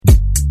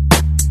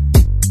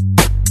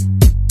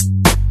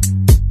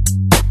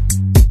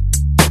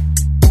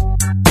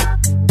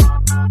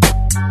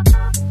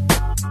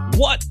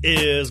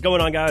Is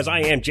going on, guys? I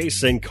am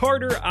Jason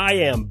Carter. I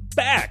am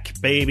back,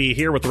 baby,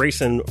 here with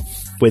Racing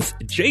with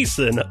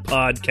Jason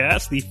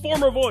podcast, the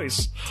former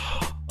voice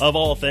of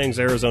all things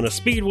Arizona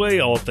Speedway,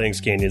 all things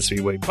Canyon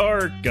Speedway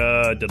Park.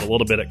 Did a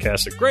little bit at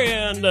Casa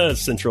Grande,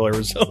 Central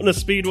Arizona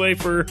Speedway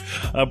for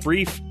a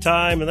brief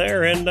time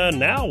there, and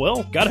now,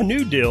 well, got a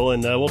new deal,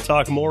 and we'll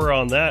talk more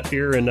on that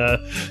here in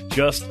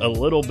just a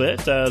little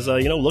bit. As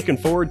looking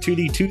forward to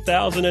the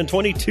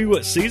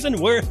 2022 season.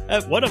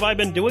 What have I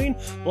been doing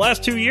the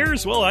last 2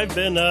 years? Well, I've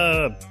been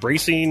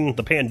bracing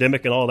the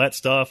pandemic and all that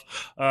stuff.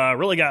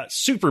 Really got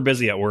super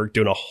busy at work,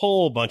 doing a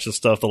whole bunch of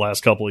stuff the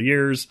last couple of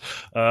years,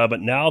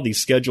 but now the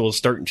schedule is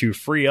starting to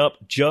free up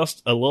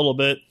just a little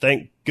bit.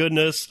 Thank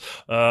goodness.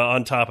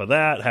 On top of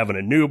that, having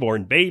a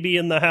newborn baby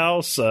in the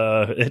house,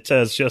 it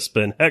has just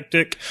been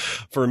hectic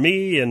for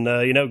me. And,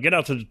 get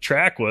out to the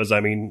track was,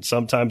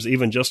 sometimes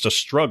even just a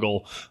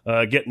struggle,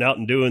 getting out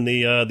and doing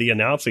the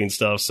announcing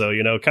stuff. So,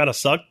 kind of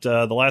sucked.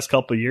 The last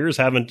couple of years,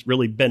 haven't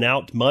really been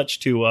out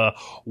much to,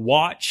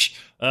 watch,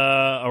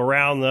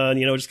 around,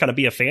 just kind of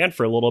be a fan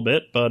for a little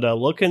bit, but,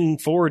 looking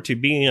forward to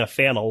being a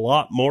fan a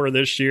lot more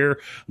this year,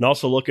 and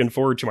also looking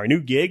forward to my new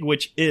gig,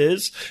 which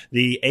is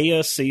the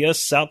ASCS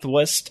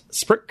Southwest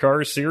Sprint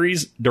Car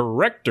Series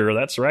director.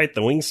 That's right,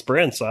 the Wing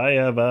Sprints. I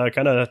have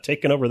kind of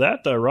taken over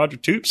that. Roger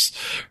Toops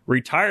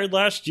retired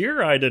last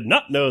year. I did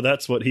not know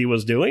that's what he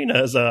was doing,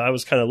 as I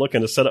was kind of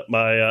looking to set up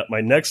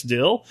my next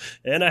deal,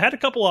 and I had a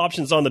couple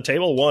options on the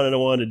table. One I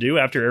wanted to do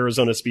after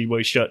Arizona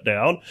Speedway shut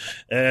down,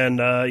 and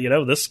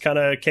this kind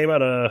of came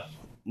out of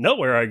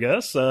nowhere, I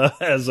guess,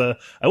 I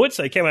would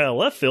say came out of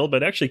left field,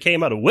 but actually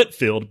came out of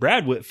Whitfield,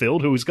 Brad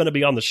Whitfield, who's going to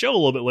be on the show a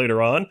little bit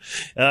later on.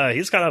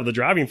 He's kind of the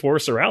driving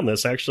force around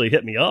this. Actually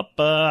hit me up,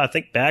 I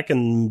think back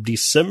in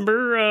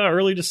December,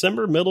 early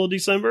December, middle of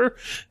December,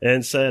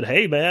 and said,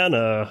 hey man,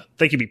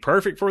 think you'd be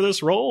perfect for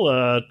this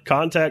role.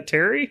 Contact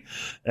Terry.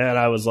 And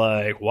I was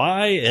like,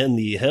 why in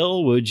the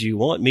hell would you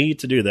want me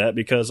to do that?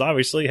 Because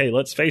obviously, hey,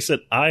 let's face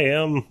it, I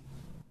am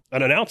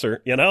an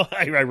announcer.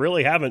 I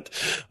really haven't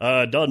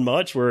done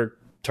much where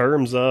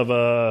terms of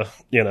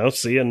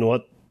seeing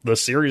what the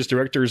series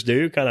directors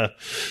do. Kind of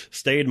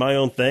stayed my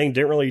own thing,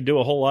 didn't really do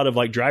a whole lot of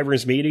like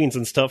drivers meetings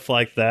and stuff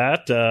like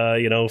that,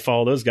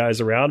 follow those guys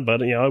around,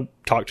 but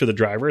talk to the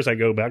drivers. I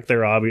go back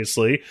there,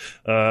 obviously.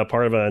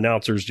 Part of an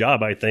announcer's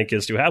job, I think,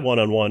 is to have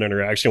one-on-one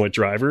interaction with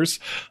drivers,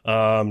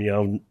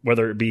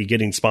 whether it be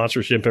getting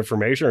sponsorship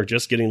information or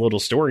just getting little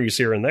stories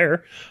here and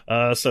there.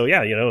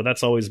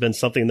 That's always been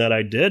something that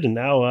I did, and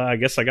now I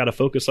guess I got to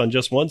focus on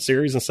just one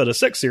series instead of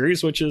 6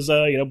 series, which is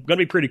going to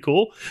be pretty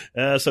cool.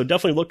 So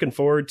definitely looking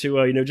forward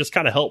to just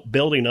kind of help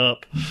building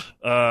up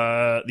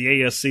the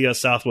ASCS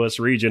Southwest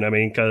region.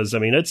 Because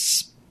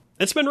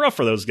it's been rough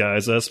for those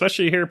guys,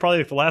 especially here probably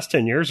like the last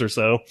 10 years or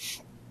so,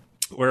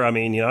 where, I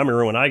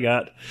remember when I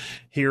got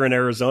here in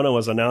Arizona,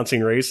 was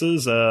announcing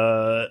races.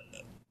 I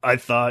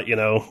thought,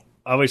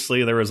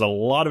 obviously there was a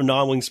lot of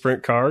non-wing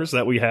sprint cars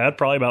that we had,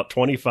 probably about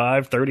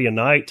 25, 30 a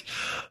night,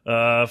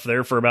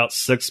 there for about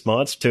 6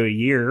 months to a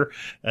year.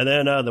 And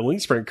then the wing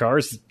sprint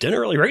cars didn't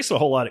really race a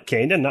whole lot at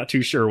Canyon. Not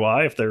too sure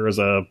why, if there was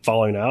a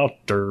falling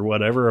out or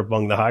whatever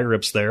among the high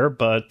rips there.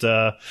 But,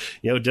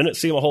 didn't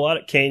see them a whole lot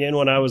at Canyon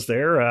when I was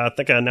there. I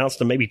think I announced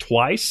them maybe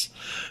twice.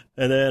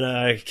 And then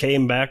I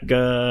came back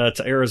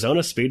to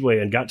Arizona Speedway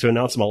and got to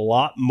announce them a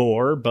lot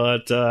more.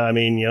 But,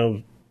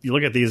 you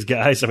look at these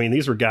guys,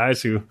 these were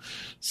guys who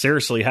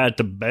seriously had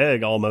to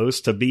beg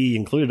almost to be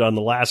included on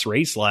the last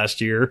race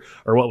last year,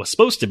 or what was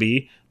supposed to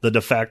be the de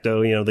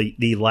facto,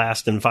 the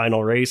last and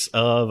final race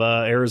of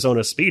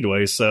Arizona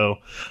Speedway. So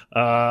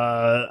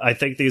I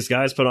think these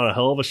guys put on a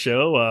hell of a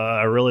show.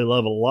 I really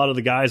love a lot of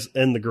the guys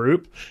in the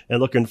group,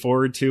 and looking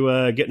forward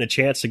to getting a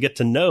chance to get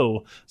to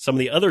know some of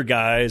the other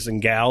guys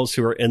and gals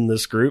who are in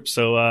this group.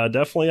 So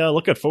definitely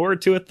looking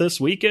forward to it this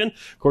weekend.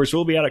 Of course,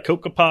 we'll be out at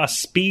Cocopah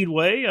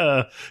Speedway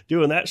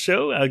doing that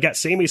show. I got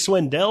Sammy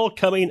Swindell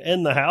coming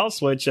in the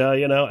house, which,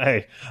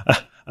 hey,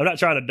 I'm not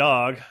trying to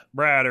dog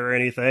Brad or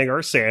anything,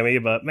 or Sammy,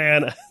 but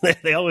man,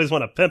 they always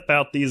want to pimp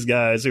out these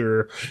guys who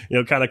are,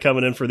 kind of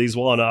coming in for these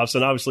one-offs.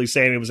 And obviously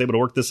Sammy was able to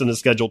work this in his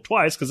schedule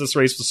twice, because this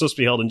race was supposed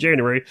to be held in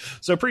January.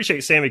 So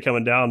appreciate Sammy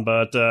coming down.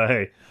 But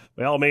hey,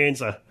 by all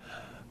means,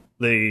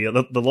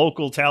 the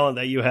local talent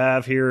that you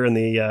have here in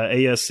the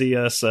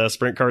ASCS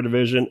Sprint Car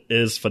Division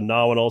is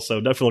phenomenal. So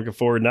definitely looking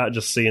forward not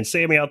just seeing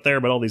Sammy out there,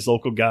 but all these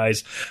local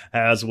guys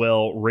as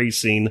well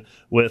racing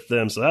with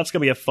them. So that's going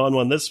to be a fun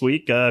one this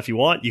week. If you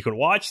want, you can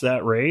watch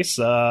that race.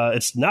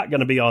 It's not going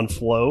to be on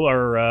Flow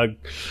or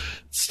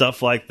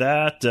stuff like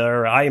that,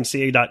 or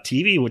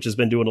IMCA.TV, which has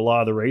been doing a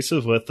lot of the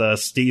races with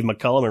Steve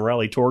McCullum and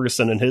Riley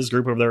Torgerson and his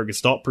group over there at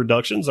Gestalt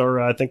Productions. Or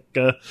I think,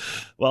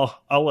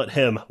 I'll let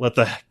him let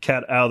the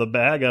cat out of the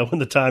bag when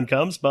the time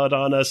comes. But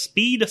on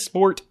Speed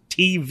Sport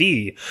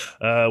TV,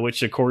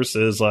 which of course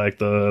is like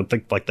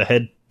the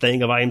head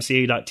thing of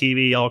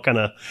IMCA.TV, all kind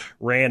of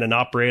ran and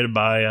operated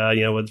by,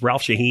 with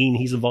Ralph Shaheen.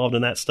 He's involved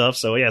in that stuff.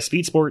 So yeah,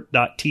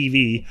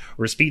 speedsport.tv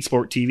or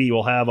Speedsport TV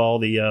will have all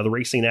the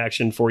racing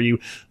action for you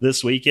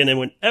this weekend. And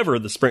whenever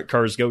the sprint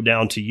cars go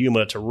down to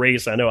Yuma to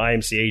race, I know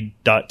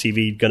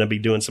IMCA.tv going to be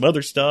doing some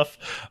other stuff.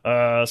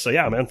 So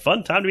yeah, man,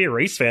 fun time to be a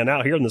race fan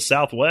out here in the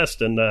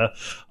Southwest. And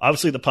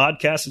obviously the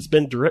podcast has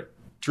been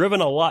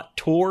driven a lot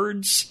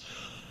towards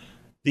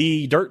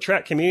the dirt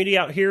track community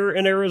out here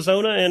in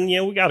Arizona. And,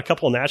 we got a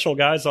couple of national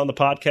guys on the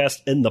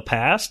podcast in the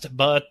past,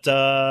 but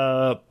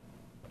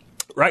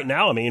right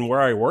now,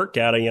 where I work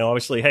at,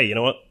 obviously, hey, you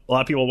know what? A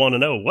lot of people want to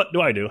know, what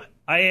do I do?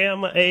 I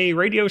am a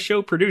radio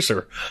show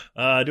producer.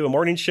 I do a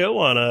morning show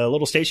on a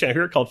little station out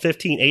here called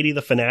 1580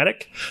 The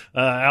Fanatic,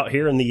 out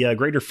here in the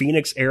greater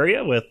Phoenix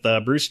area with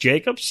Bruce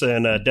Jacobs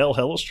and Del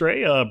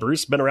Hellestray.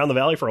 Bruce has been around the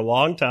valley for a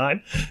long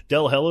time.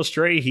 Del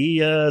Hellestray, he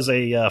is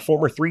a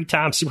former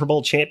 3-time Super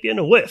Bowl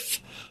champion with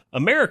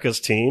America's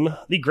team,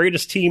 the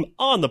greatest team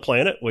on the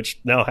planet,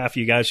 which now half of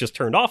you guys just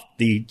turned off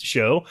the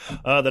show,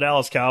 the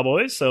Dallas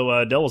Cowboys.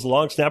 So Del was a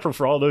long snapper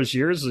for all those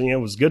years,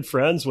 and was good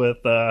friends with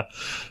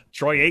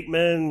Troy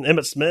Aikman,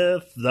 Emmitt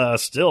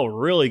Smith, still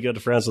really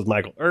good friends with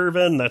Michael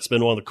Irvin. That's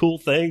been one of the cool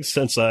things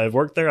since I've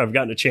worked there. I've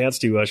gotten a chance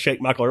to shake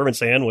Michael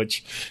Irvin's hand,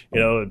 which,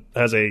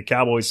 as a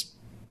Cowboys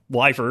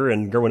lifer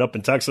and growing up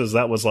in Texas,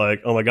 that was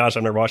like, oh my gosh,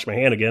 I've never washed my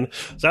hand again.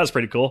 So that was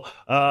pretty cool.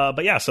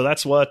 But yeah, so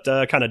that's what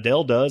kind of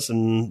Dale does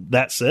in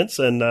that sense.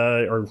 And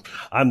or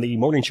I'm the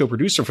morning show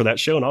producer for that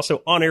show and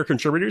also on-air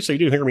contributor. So you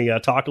do hear me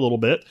talk a little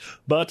bit.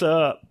 But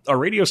our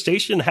radio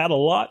station had a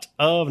lot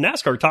of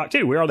NASCAR talk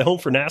too. We are the home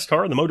for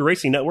NASCAR and the Motor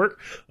Racing Network.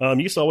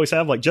 Used to always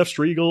have like Jeff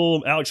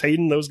Striegel, Alex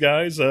Hayden, those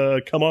guys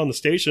come on the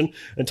station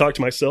and talk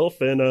to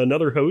myself and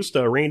another host,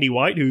 Randy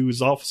White, who's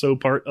also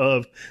part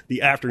of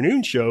the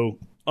afternoon show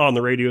on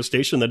the radio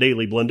station, the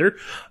Daily Blender.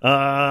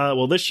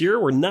 Well, this year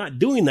we're not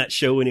doing that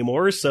show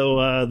anymore.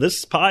 So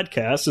this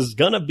podcast is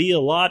going to be a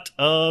lot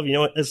of,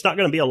 it's not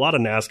going to be a lot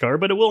of NASCAR,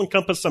 but it will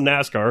encompass some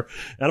NASCAR.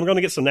 And I'm going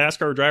to get some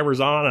NASCAR drivers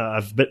on.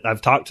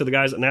 I've talked to the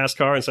guys at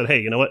NASCAR and said, hey,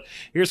 you know what?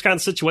 Here's kind of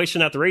the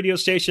situation at the radio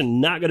station.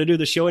 Not going to do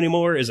the show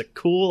anymore. Is it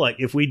cool? Like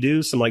if we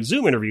do some like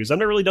Zoom interviews? I've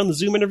never really done the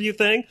Zoom interview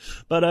thing,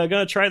 but I'm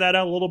going to try that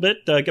out a little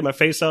bit, get my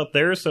face out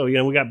there. So,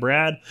 we got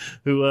Brad,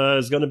 who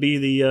is going to be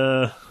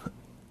the,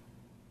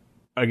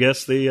 I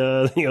guess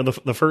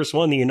the first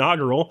one, the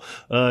inaugural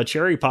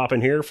cherry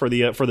popping here for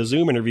the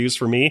Zoom interviews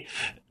for me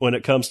when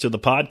it comes to the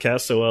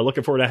podcast. So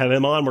looking forward to have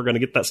him on. We're going to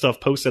get that stuff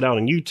posted out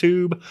on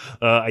YouTube.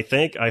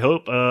 I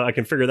hope I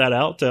can figure that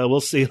out.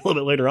 We'll see a little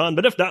bit later on.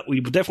 But if not, we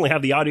definitely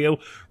have the audio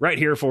right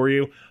here for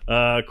you,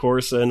 of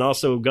course, and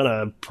also going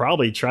to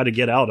probably try to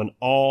get out on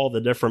all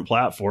the different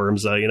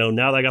platforms.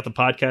 Now that I got the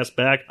podcast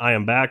back, I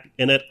am back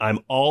in it. I'm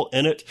all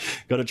in it.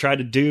 Going to try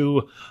to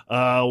do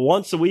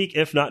once a week,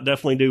 if not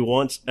definitely do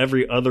once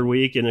every other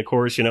week. And of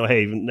course, hey,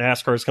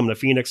 NASCAR's coming to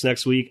Phoenix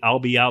next week. I'll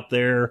be out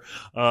there.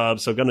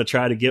 So going to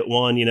try to get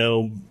one,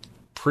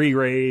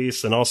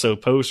 pre-race and also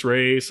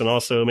post-race, and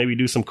also maybe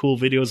do some cool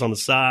videos on the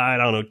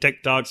side. I don't know,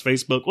 TikToks,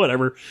 Facebook,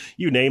 whatever,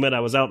 you name it. I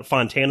was out at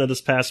Fontana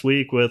this past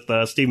week with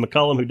Steve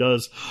McCullum, who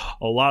does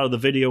a lot of the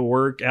video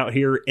work out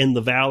here in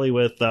the valley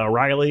with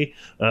Riley.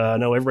 I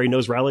know everybody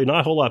knows Riley. Not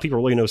a whole lot of people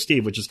really know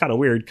Steve, which is kind of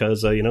weird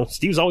because,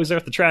 Steve's always there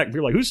at the track. People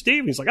are like, who's Steve?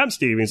 And he's like, I'm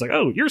Steve. And he's like,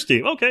 oh, you're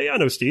Steve. Okay, I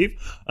know Steve.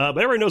 But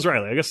everybody knows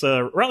Riley. I guess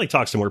Riley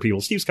talks to more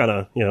people. Steve's kind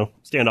of,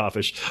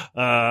 standoffish.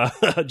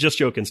 Just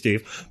joking,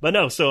 Steve. But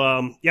no,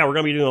 so, yeah, we're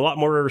going to be doing a lot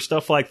more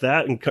stuff like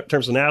that in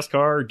terms of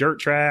NASCAR, dirt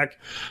track.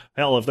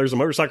 Hell, if there's a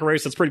motorcycle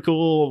race that's pretty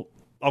cool,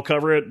 I'll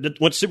cover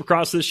it. Went to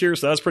Supercross this year,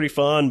 so that's pretty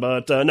fun.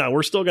 But no,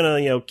 we're still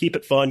gonna keep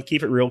it fun,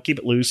 keep it real, keep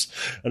it loose,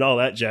 and all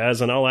that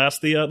jazz. And I'll ask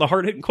the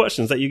hard hitting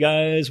questions that you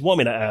guys want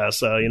me to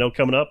ask.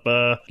 Coming up,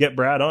 get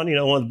Brad on.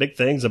 One of the big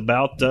things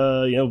about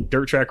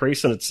dirt track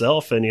racing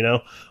itself, and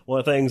one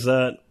of the things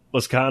that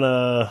was kind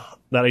of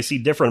that I see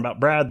different about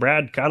Brad.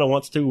 Brad kind of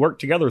wants to work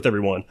together with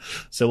everyone.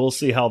 So we'll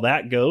see how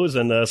that goes.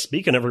 And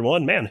speaking of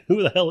everyone, man,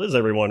 who the hell is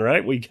everyone,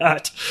 right? We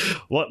got,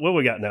 what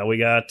we got now? We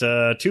got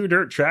 2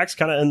 dirt tracks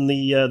kind of in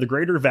the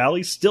greater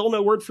valley. Still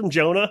no word from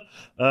Jonah.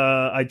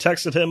 I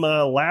texted him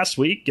last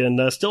week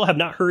and still have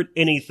not heard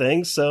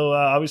anything. So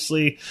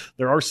obviously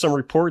there are some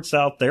reports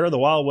out there. The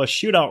Wild West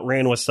Shootout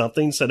ran with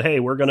something, said, hey,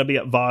 we're going to be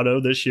at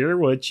Vado this year,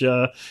 which,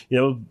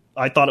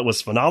 I thought it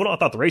was phenomenal. I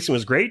thought the racing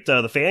was great.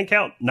 The fan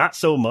count, not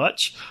so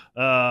much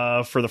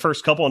for the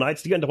first couple of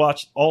nights. To get to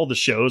watch all the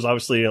shows,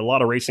 obviously a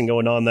lot of racing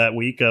going on that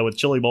week with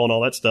Chili Bowl and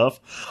all that stuff.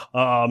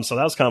 So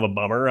that was kind of a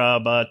bummer.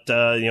 But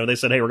they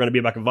said, hey, we're going to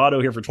be back in Vado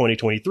here for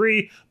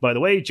 2023. By the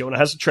way, Jonah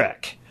has a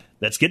track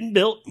that's getting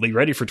built, be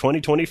ready for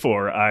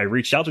 2024. I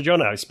reached out to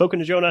Jonah. I've spoken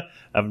to Jonah.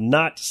 I've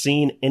not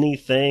seen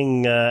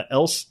anything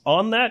else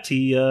on that.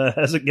 He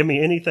hasn't given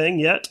me anything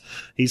yet.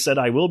 He said,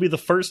 I will be the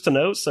first to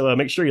know. So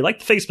make sure you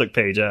like the Facebook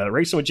page,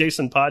 Racing with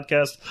Jason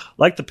podcast.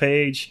 Like the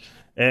page.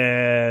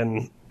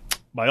 And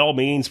by all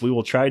means, we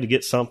will try to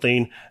get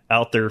something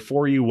out there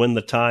for you when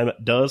the time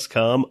does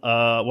come.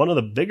 One of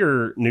the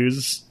bigger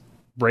news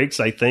breaks,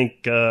 I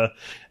think,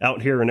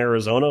 out here in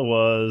Arizona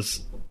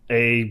was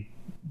a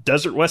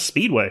Desert West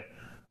Speedway.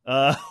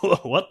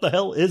 What the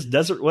hell is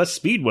Desert West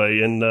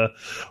Speedway, and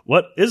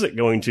what is it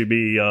going to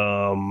be?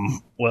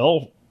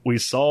 Well, we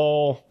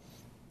saw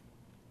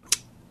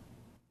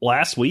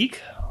last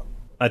week,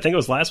 I think it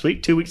was last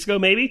week, 2 weeks ago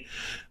maybe,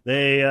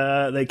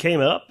 they came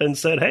up and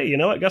said, hey, you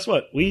know what, guess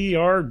what? We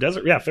are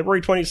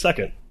February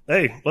 22nd.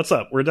 Hey, what's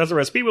up? We're Desert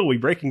West Speedway. We'll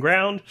be breaking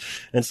ground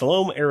in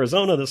Salome,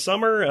 Arizona this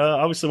summer.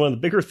 Obviously, one of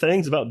the bigger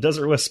things about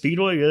Desert West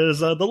Speedway is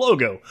the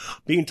logo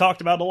being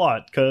talked about a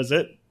lot, because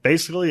it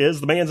basically is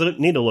the man's that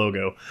need a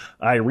logo.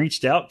 I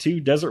reached out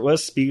to Desert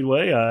West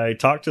Speedway. I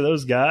talked to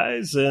those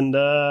guys, and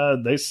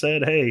they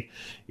said, hey,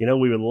 you know,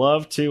 we would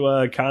love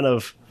to kind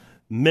of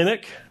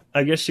mimic,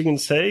 I guess you can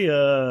say,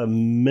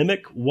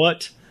 mimic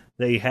what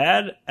they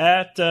had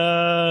at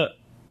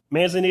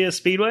Manzanita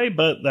Speedway,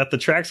 but that the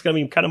track's going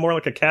to be kind of more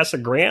like a Casa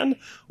Grande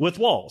with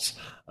walls.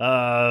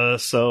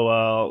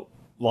 So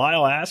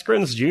Lyle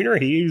Askrens Jr.,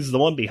 he's the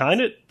one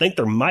behind it. Think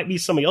there might be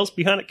somebody else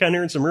behind it, kind of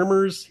hearing some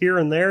rumors here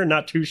and there,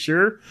 not too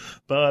sure.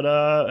 But,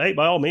 hey,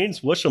 by all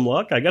means, wish them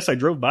luck. I guess I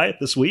drove by it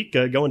this week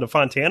going to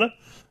Fontana.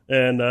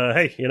 And,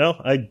 hey, you know,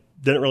 I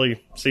didn't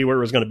really see where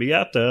it was going to be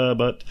at,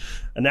 but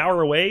an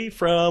hour away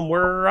from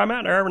where I'm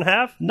at, an hour and a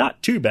half,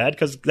 not too bad,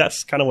 because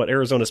that's kind of what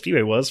Arizona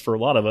Speedway was for a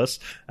lot of us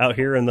out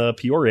here in the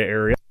Peoria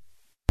area.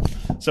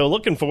 So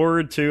looking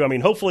forward to, I mean,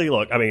 hopefully,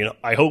 look, I mean,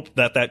 I hope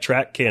that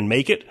track can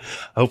make it.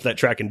 I hope that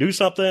track can do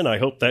something. I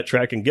hope that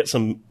track can get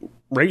some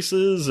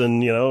races.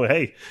 And, you know,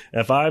 hey,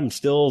 if I'm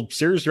still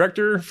series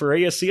director for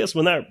ASCS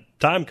when that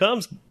time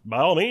comes, by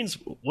all means,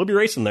 we'll be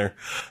racing there.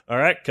 All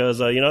right.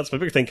 Because, you know, it's my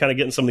big thing, kind of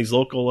getting some of these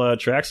local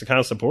tracks to kind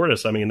of support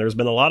us. I mean, there's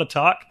been a lot of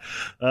talk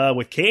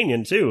with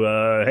Canyon, too.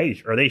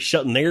 Hey, are they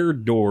shutting their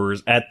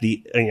doors at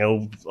the, you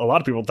know, a lot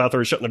of people thought they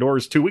were shutting the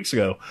doors 2 weeks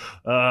ago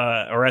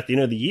or at the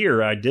end of the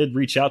year. I did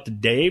reach out to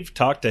Dave,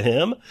 talk to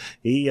him.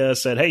 He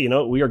said, hey, you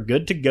know, we are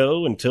good to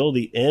go until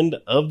the end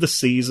of the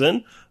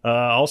season.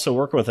 Also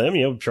working with him,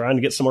 you know, trying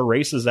to get some more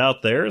races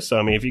out there. So,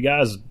 I mean, if you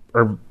guys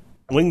are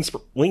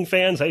wing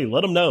fans, hey,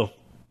 let them know.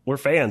 We're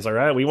fans, all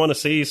right? We want to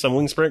see some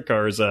wing sprint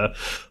cars.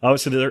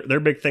 Obviously, their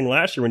big thing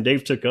last year when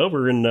Dave took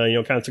over and, you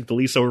know, kind of took the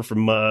lease over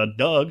from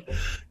Doug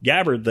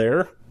Gabbard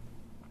there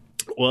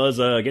was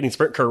getting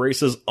sprint car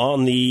races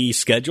on the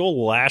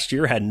schedule. Last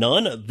year had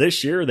none.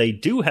 This year they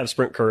do have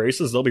sprint car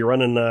races. They'll be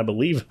running, I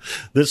believe,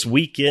 this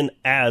weekend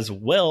as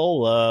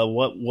well.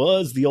 What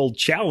was the old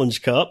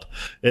Challenge Cup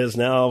is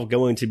now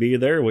going to be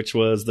there, which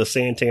was the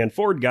Santan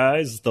Ford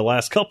guys the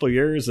last couple of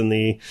years in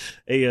the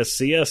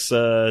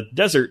ASCS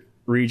Desert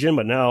region,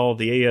 but now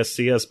the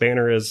ASCS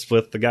banner is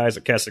with the guys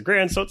at Casa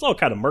Grande, so it's all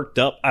kind of murked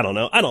up. I don't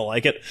know. I don't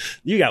like it.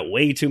 You got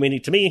way too many,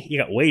 to me, you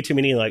got way too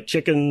many like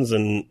chickens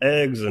and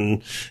eggs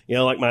and, you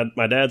know, like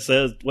my dad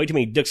says, way too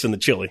many dicks in the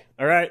chili.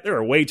 All right? There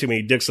are way too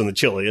many dicks in the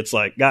chili. It's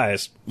like,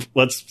 guys,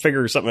 let's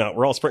figure something out.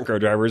 We're all sprint car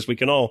drivers. We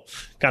can all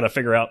kind of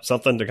figure out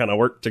something to kind of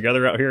work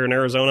together out here in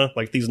Arizona,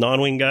 like these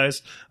non-wing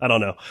guys. I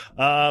don't know.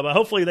 But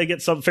hopefully they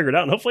get something figured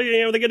out, and hopefully,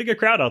 you know, they get a good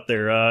crowd out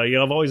there. You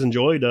know, I've always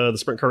enjoyed the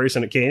sprint car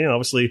racing at Canyon.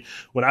 Obviously,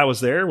 when I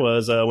was there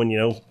was when, you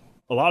know,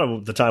 a lot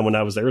of the time when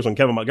I was there was when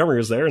Kevin Montgomery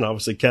was there, and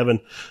obviously Kevin,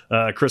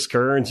 Chris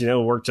Kearns, you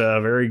know, worked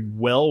very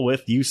well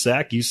with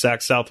USAC.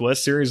 USAC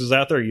Southwest Series was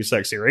out there,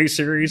 USAC CRA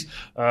Series.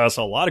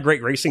 So a lot of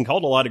great racing,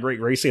 called a lot of great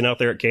racing out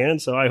there at Canyon.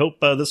 So I hope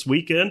this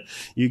weekend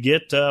you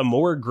get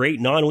more great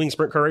non-wing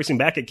sprint car racing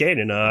back at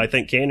Canyon. I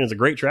think Canyon's a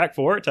great track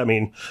for it. I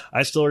mean,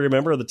 I still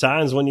remember the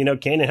times when, you know,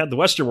 Canyon had the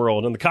Western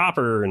World and the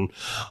Copper and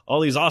all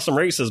these awesome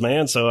races,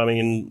 man. So, I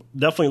mean,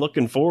 definitely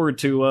looking forward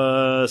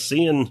to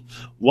seeing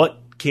what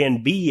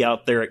can be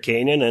out there at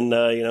Canyon, and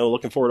you know,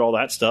 looking forward to all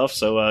that stuff.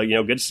 So you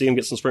know, good to see him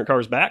get some sprint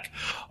cars back.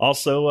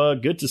 Also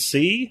good to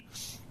see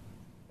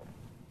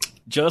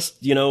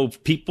just, you know,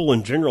 people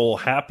in general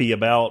happy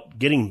about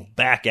getting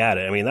back at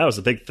it. I mean, that was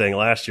a big thing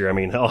last year. I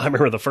mean, hell, I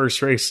remember the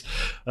first race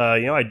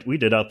you know, we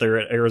did out there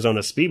at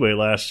Arizona Speedway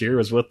last year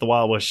was with the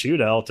Wild West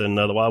Shootout and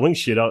the Wild Wings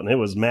Shootout, and it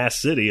was Mass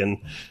City, and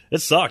it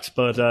sucked.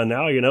 But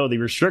now, you know, the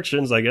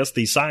restrictions, I guess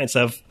the science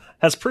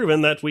has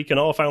proven that we can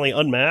all finally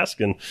unmask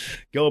and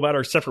go about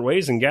our separate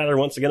ways and gather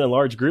once again in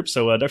large groups.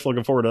 So definitely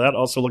looking forward to that.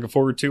 Also looking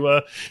forward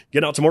to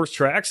getting out to more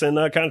tracks and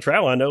kind of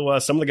travel. I know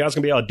some of the guys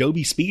are going to be at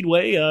Adobe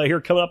Speedway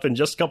here coming up in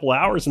just a couple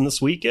hours in this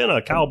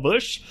weekend. Kyle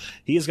Busch,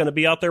 he is going to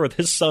be out there with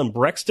his son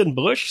Brexton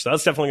Busch. So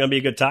that's definitely going to be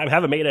a good time.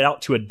 Haven't made it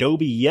out to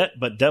Adobe yet,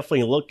 but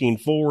definitely looking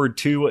forward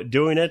to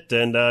doing it.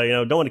 And, you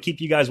know, don't want to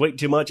keep you guys waiting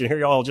too much and hear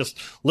y'all just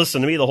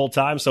listen to me the whole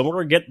time. So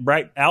we're going to get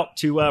right out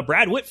to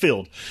Brad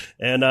Whitfield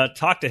and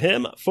talk to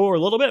him for a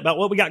little bit about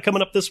what we got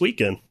coming up this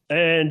weekend.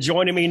 And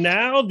joining me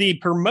now, the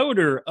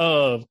promoter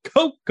of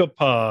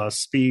Cocopah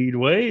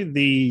Speedway,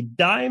 the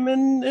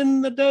Diamond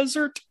in the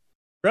Desert,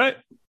 right?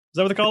 Is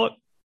that what they call it?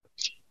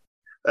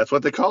 That's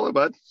what they call it,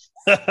 bud.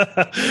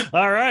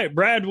 All right,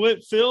 Brad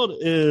Whitfield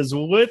is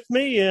with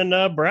me.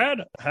 And Brad,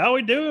 how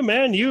we doing,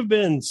 man? You've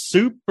been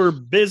super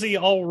busy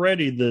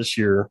already this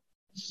year.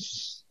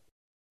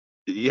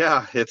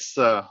 Yeah, it's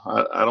I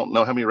don't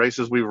know how many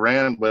races we've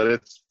ran, but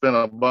it's been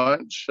a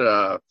bunch.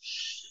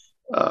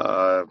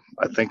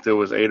 I think there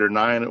was 8 or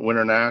 9 at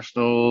Winter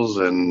Nationals,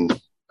 and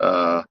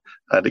I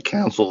had to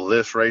cancel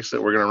this race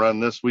that we're going to run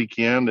this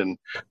weekend, and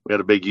we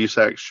had a big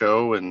USAC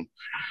show, and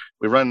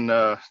we run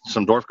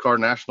some Dwarf Car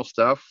National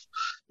stuff.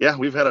 Yeah,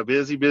 we've had a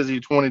busy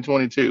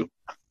 2022.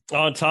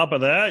 On top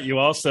of that, you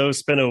also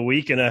spent a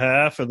week and a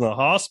half in the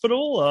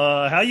hospital.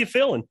 How you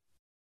feeling?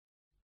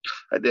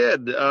 I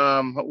did.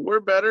 We're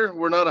better.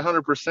 We're not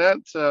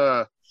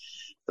 100%.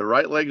 The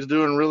right leg's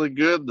doing really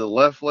good. The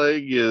left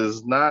leg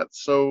is not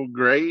so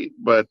great,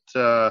 but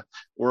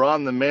we're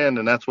on the mend,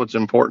 and that's what's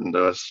important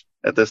to us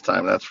at this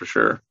time. That's for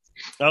sure.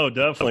 Oh,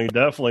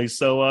 definitely.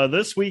 So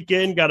this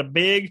weekend got a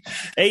big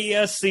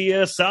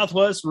ASCS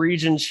Southwest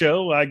Region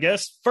show. I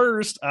guess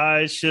first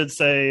I should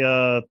say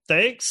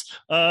thanks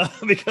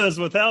because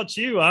without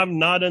you, I'm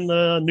not in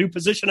the new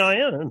position I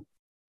am.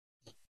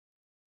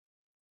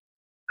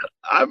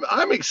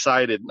 I'm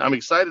excited. I'm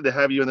excited to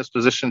have you in this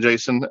position,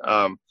 Jason.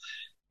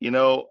 You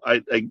know,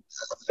 I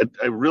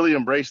really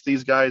embraced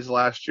these guys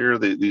last year,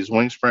 these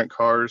wing sprint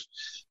cars.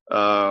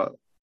 I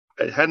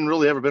hadn't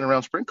really ever been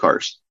around sprint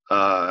cars.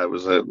 I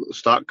was a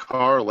stock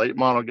car, late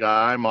model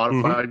guy,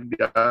 modified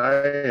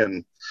guy,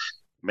 and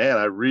man,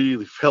 I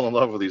really fell in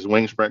love with these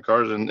wing sprint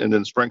cars and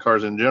then sprint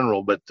cars in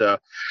general. But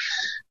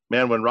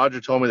man, when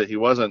Roger told me that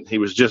he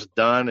was just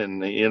done,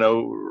 and you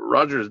know,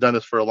 Roger has done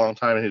this for a long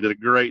time, and he did a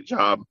great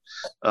job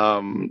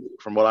from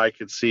what I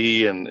could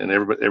see and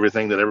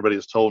everything that everybody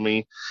has told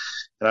me.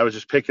 And I was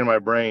just picking my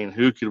brain,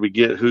 who could we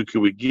get?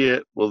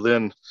 Well,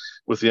 then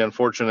with the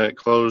unfortunate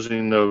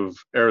closing of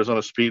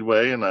Arizona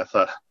Speedway, and I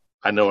thought,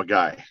 I know a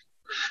guy.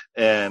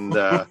 And,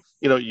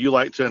 you know, you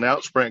like to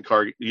announce a sprint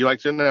car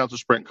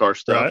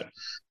stuff. Right.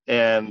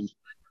 And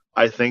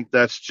I think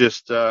that's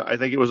just, I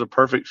think it was a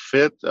perfect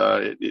fit.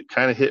 It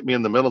kind of hit me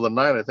in the middle of the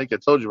night. I think I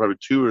told you probably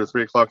 2 or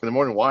 3 o'clock in the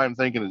morning why I'm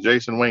thinking of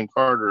Jason Wayne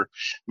Carter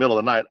middle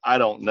of the night. I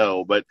don't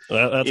know, but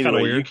that's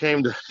anyway,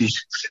 kind of weird.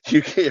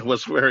 It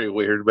was very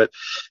weird, but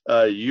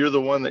you're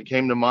the one that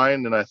came to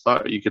mind, and I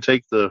thought you could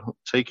take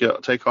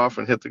off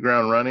and hit the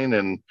ground running,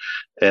 and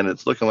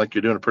it's looking like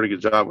you're doing a pretty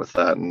good job with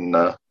that. And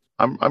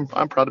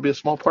I'm proud to be a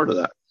small part of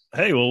that.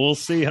 Hey, well, we'll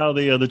see how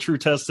the true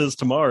test is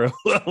tomorrow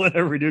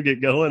whenever we do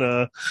get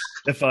going.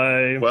 If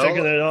I'm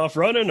taking it off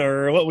running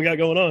or what we got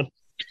going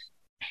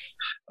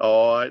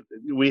on.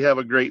 We have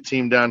a great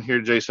team down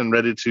here, Jason,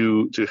 ready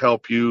to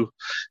help you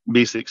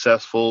be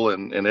successful,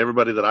 and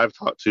everybody that I've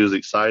talked to is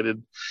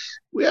excited.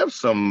 We have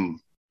a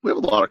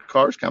lot of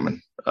cars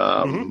coming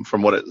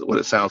from what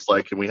it sounds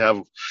like, and we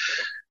have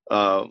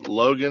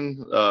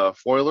Logan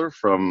Foiler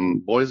from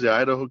Boise,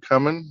 Idaho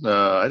coming.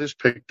 I just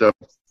picked up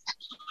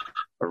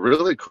a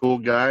really cool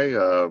guy.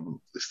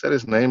 They said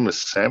his name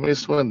is Sammy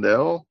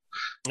Swindell.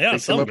 Yeah,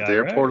 picked him up at the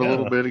airport a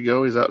little bit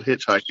ago. He's out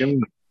hitchhiking.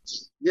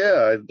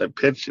 Yeah, I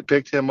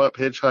picked him up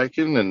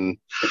hitchhiking and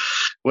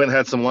went and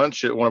had some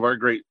lunch at one of our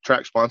great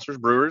track sponsors,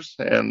 Brewers,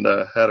 and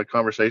had a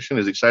conversation.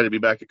 He's excited to be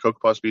back at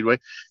Kokopah Speedway.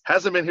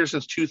 Hasn't been here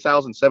since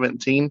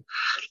 2017.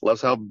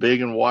 Loves how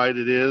big and wide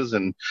it is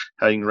and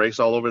how you can race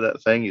all over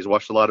that thing. He's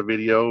watched a lot of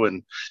video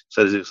and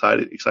says he's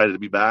excited to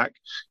be back.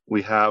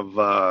 We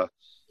have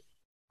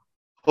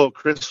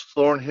Chris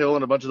Thornhill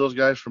and a bunch of those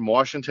guys from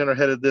Washington are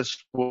headed this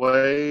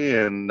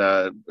way, and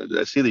I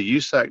see the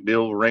USAC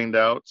deal rained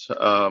out,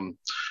 and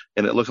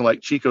it looking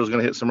like Chico's going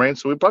to hit some rain,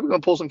 so we're probably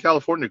going to pull some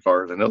California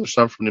cars. I know there's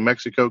some from New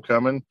Mexico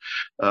coming.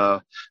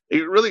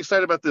 Really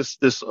excited about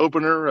this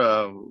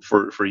opener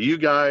for you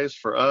guys,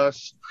 for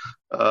us.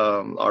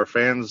 Our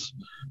fans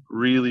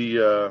really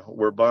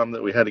were bummed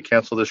that we had to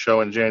cancel this show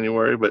in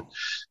January, but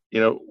you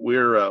know,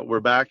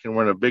 we're back and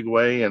we're in a big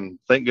way, and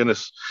thank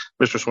goodness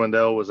Mr.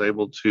 Swindell was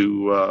able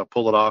to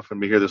pull it off and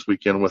be here this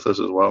weekend with us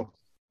as well.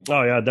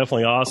 Oh yeah,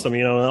 definitely awesome.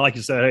 You know, like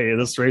you said, hey,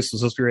 this race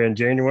was supposed to be in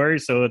January,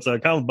 so it's a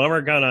kind of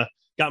bummer, kind of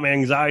got my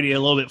anxiety a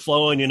little bit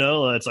flowing, you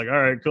know. It's like,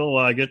 all right, cool.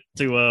 I get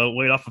to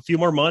wait off a few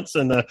more months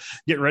and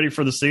get ready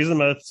for the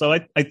season. So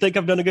I think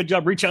I've done a good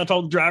job reaching out to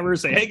all the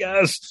drivers, say, hey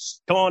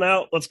guys, come on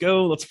out. Let's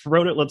go. Let's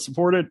promote it. Let's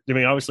support it. I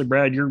mean, obviously,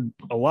 Brad,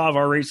 a lot of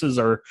our races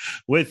are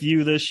with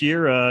you this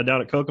year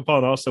down at Kokopah,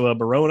 and also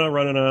Verona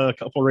running a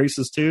couple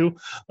races too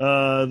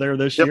there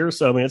this year.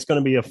 So, I mean, it's going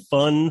to be a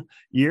fun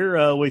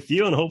year with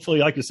you. And hopefully,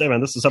 like you said,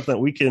 man, this is something that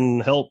we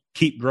can help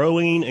keep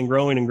growing and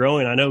growing and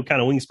growing. I know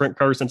kind of wing sprint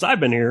cars since I've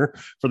been here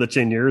for the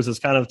 10 years has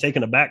kind of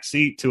taken a back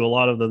seat to a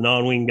lot of the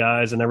non-wing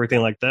guys and everything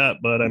like that.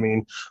 But I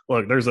mean,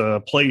 look, there's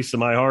a place in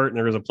my heart and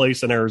there's a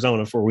place in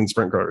Arizona for wing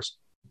sprint cars.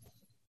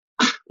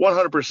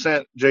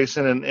 100%,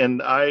 Jason.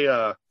 And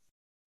I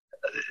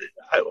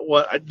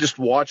just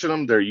watching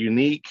them, they're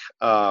unique.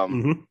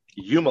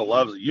 Yuma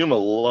loves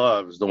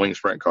the wing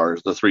sprint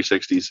cars, the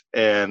 360s.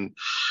 And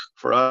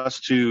for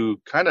us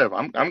to kind of,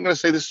 I'm going to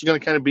say this is going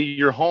to kind of be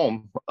your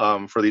home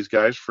for these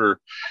guys for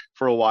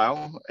a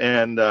while.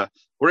 And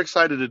we're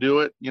excited to do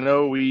it. You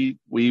know, we've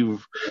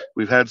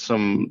had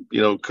some,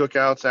 you know,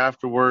 cookouts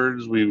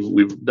afterwards.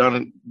 We've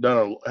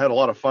had a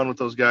lot of fun with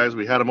those guys.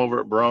 We had them over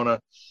at Verona.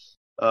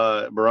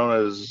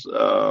 Barona's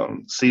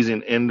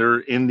season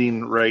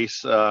ending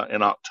race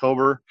in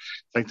October.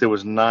 I think there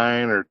was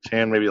 9 or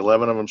 10, maybe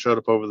 11 of them showed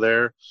up over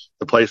there.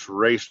 The place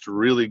raced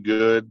really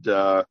good.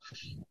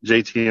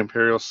 JT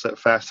Imperial set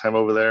fast time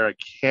over there. I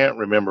can't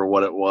remember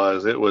what it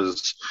was. It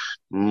was,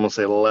 I'm going to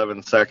say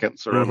 11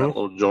 seconds around that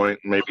little joint,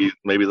 maybe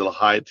little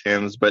high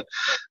 10s, but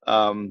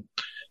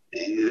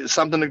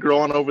something to grow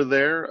on over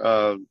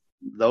there.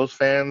 Those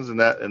fans and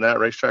that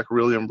racetrack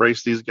really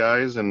embrace these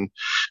guys, and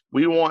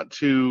we want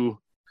them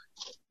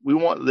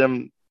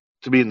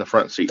to be in the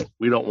front seat.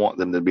 We don't want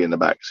them to be in the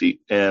back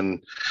seat,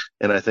 and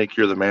I think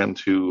you're the man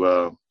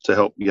to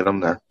help get them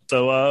there.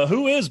 So,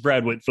 who is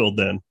Brad Whitfield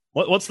then?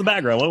 What's the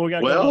background? What do we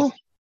got? Well,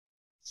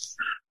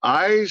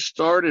 I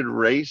started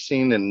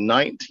racing in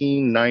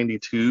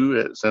 1992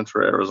 at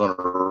Central Arizona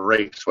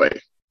Raceway.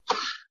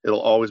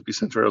 It'll always be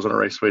Central Arizona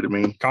Raceway to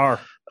me. Car.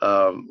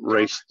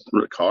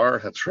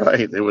 That's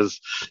right. It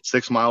was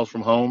 6 miles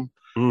from home.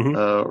 We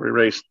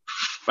raced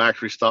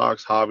factory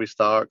stocks, hobby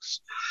stocks,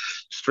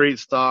 street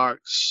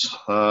stocks,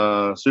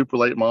 super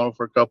late model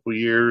for a couple of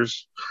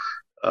years,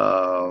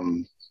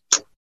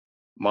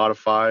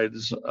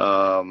 modifieds,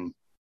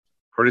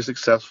 pretty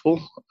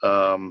successful.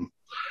 I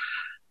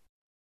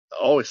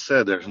always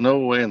said there's no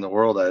way in the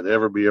world I'd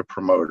ever be a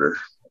promoter.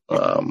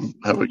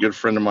 Have a good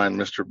friend of mine,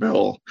 Mr.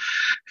 Bill.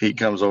 He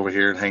comes over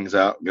here and hangs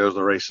out and goes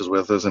to races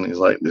with us. And he's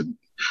like, you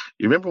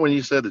remember when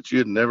you said that you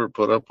had never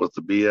put up with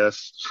the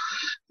BS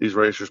these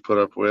racers put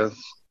up with?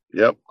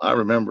 Yep, I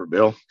remember,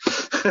 Bill.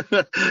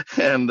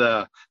 And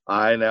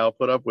I now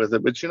put up with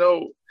it. But,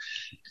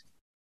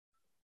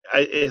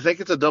 I think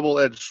it's a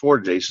double-edged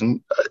sword,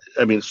 Jason.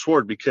 I mean,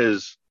 sword,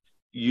 because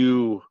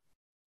you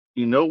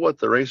know what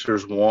the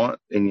racers want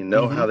and you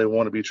know how they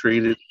want to be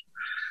treated.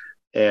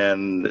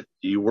 And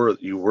you were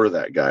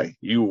that guy.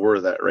 You were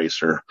that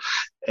racer.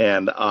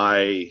 And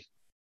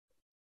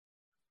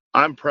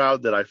I'm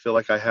proud that I feel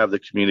like I have the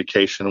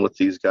communication with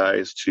these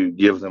guys to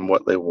give them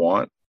what they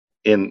want.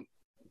 And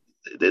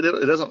they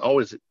don't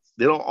always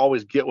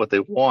get what they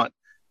want,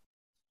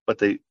 but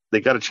they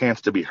got a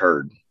chance to be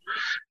heard.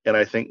 And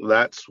I think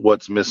that's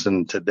what's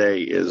missing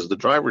today is the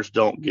drivers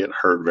don't get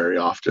heard very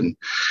often.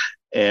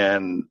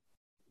 And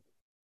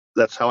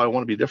that's how I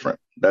want to be different.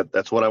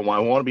 That's what I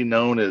want. I want to be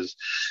known as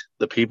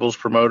the people's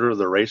promoter,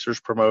 the racers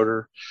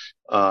promoter,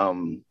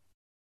 and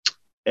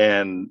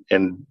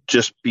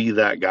just be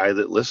that guy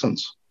that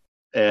listens.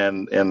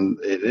 And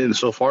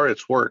so far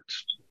it's worked.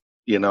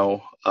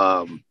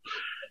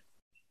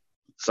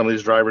 Some of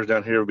these drivers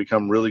down here have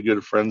become really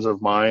good friends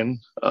of mine,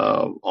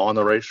 on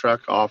the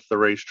racetrack, off the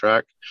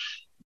racetrack.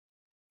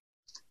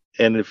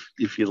 And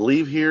if you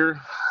leave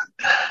here,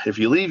 if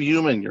you leave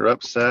Yuma and you're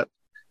upset,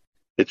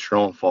 it's your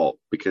own fault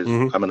because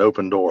I'm an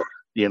open door.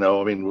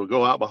 We'll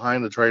go out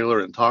behind the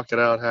trailer and talk it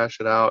out, hash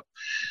it out.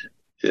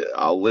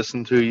 I'll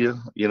listen to you.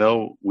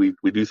 We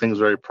do things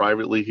very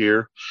privately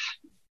here.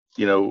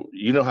 You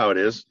know how it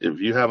is. If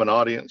you have an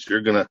audience,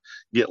 you're going to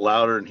get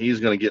louder and he's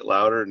going to get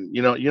louder. And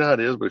you know how it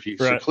is. But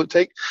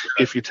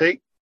if you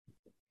take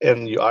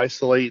and you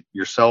isolate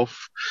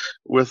yourself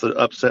with an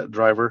upset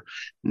driver,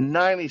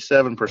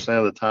 97%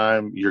 of the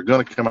time, you're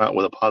going to come out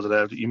with a positive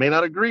attitude. You may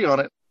not agree on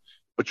it,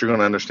 but you're going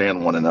to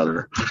understand one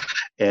another.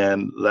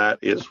 And that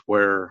is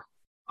where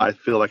I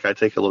feel like I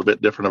take a little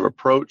bit different of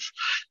approach,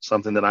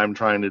 something that I'm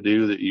trying to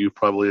do that you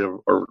probably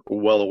are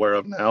well aware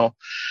of now.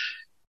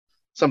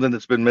 Something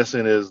that's been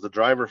missing is the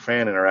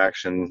driver-fan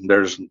interaction.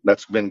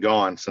 That's been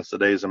gone since the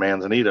days of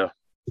Manzanita.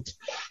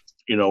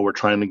 We're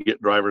trying to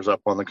get drivers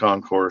up on the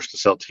concourse to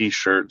sell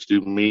T-shirts,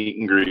 do meet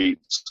and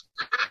greets.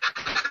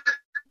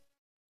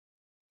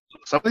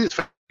 Some of these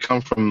fans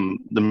come from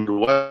the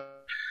Midwest,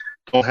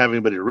 don't have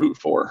anybody to root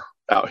for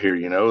out here.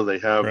 They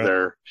have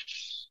their,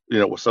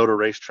 Wissota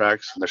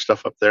racetracks and their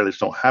stuff up there. They just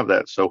don't have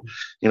that. So,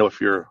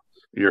 if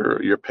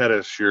you're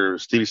Pettis, your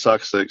Stevie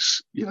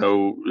Sussex,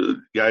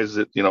 guys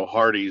that,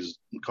 Hardy's,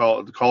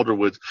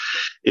 Calderwoods,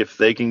 if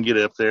they can get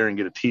up there and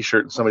get a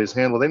T-shirt in somebody's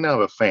hand, well, they now have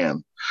a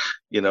fan,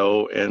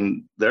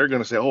 and they're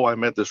going to say, oh, I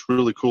met this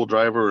really cool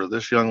driver or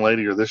this young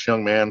lady or this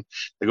young man.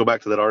 They go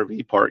back to that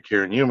RV park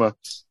here in Yuma.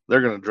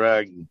 They're going to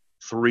drag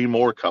 3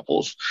 more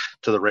couples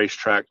to the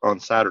racetrack on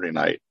Saturday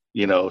night.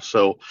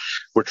 So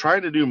we're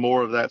trying to do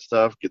more of that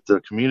stuff, get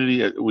the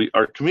community.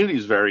 Our community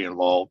is very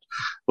involved,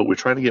 but we're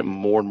trying to get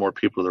more and more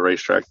people to the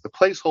racetrack. The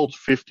place holds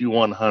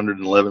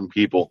 5,111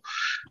 people.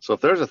 So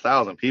if there's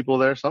 1,000 people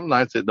there, some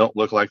nights it don't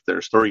look like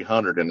there's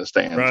 300 in the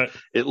stands. Right.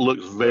 It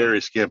looks very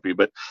skimpy,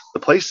 but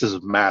the place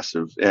is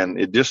massive and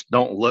it just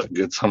don't look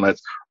good some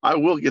nights. I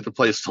will get the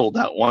place sold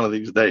out one of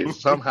these days,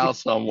 somehow,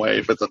 some way.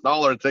 If it's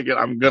 $1 a ticket,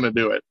 I'm going to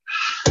do it.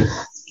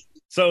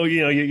 So,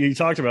 you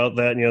talked about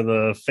that,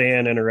 the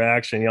fan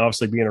interaction,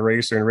 obviously being a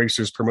racer and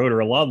racer's promoter.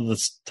 A lot of the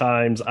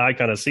times I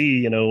kind of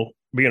see,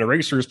 being a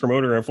racer's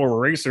promoter and a former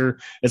racer,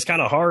 it's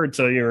kind of hard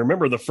to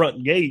remember the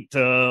front gate.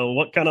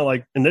 What kind of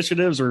like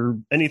initiatives or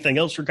anything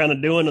else you're kind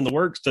of doing in the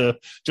works to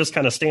just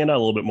kind of stand out a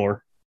little bit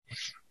more?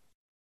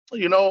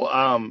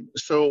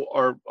 So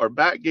our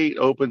back gate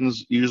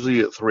opens usually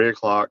at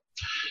 3:00.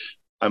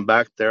 I'm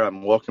back there.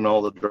 I'm walking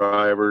all the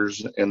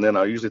drivers, and then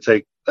I usually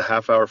take a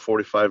half hour,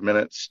 45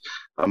 minutes.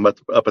 I'm up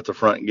at the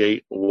front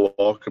gate,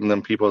 welcome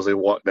them people as they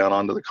walk down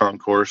onto the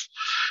concourse.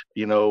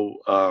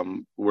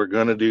 We're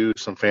going to do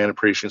some fan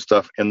appreciation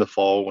stuff in the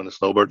fall when the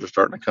snowbirds are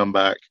starting to come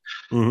back.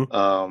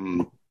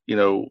 Mm-hmm.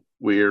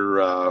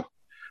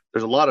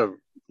 There's a lot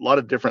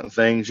of different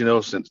things,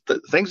 since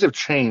things have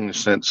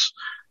changed since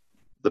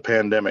the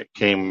pandemic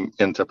came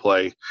into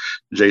play,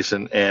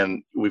 Jason,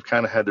 and we've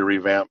kind of had to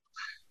revamp,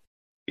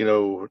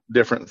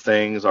 different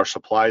things. Our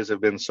supplies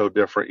have been so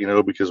different,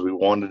 because we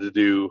wanted to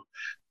do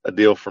a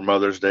deal for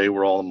Mother's Day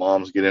where all the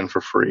moms get in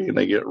for free and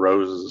they get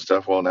roses and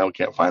stuff. Well, now we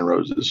can't find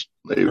roses.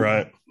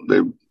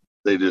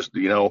 They just,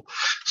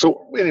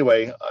 so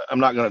anyway, I'm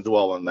not going to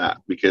dwell on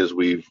that because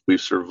we've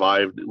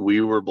survived.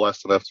 We were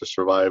blessed enough to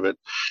survive it,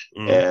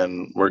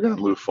 and we're going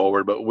to move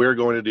forward. But we're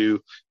going to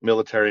do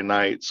military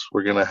nights.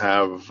 We're going to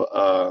have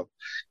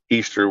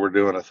Easter. We're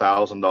doing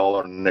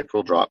 $1,000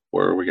 nickel drop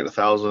where we get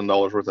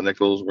 $1,000 worth of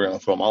nickels. We're going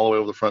to throw them all the way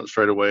over the front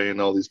straight away, and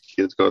all these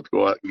kids get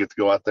to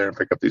go out there and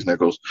pick up these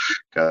nickels.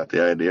 Got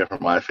the idea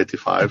from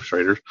I-55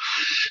 traders.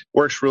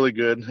 Works really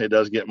good. It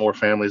does get more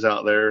families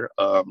out there.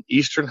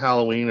 Easter and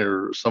Halloween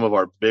are some of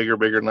our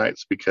bigger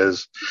nights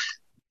because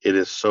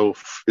it's so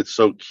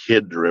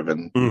kid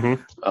driven.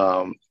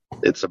 Mm-hmm.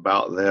 It's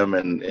about them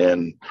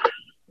and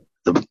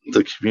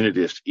the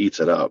community just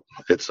eats it up.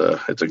 It's a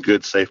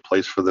good, safe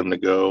place for them to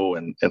go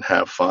and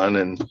have fun,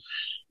 and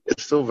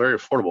it's still very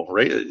affordable.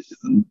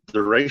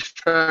 The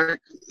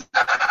racetrack,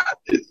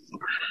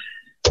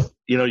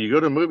 you go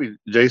to a movie,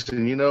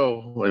 Jason.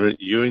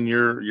 You and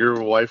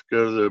your wife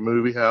go to the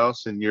movie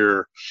house, and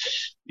you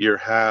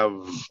have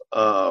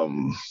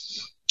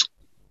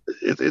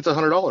it's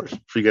 $100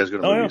 for you guys to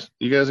go to movies.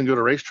 Yeah. You guys can go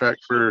to racetrack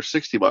for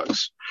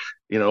 $60,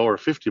 or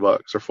 $50 or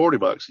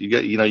 $40.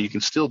 You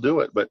can still do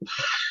it, but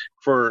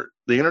for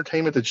the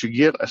entertainment that you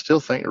get, I still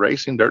think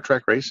dirt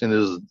track racing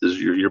is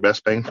your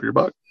best bang for your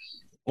buck.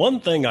 One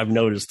thing I've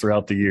noticed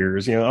throughout the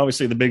years,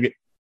 obviously the big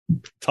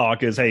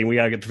talk is, hey, we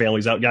got to get the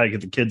families out, got to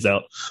get the kids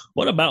out.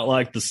 What about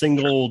like the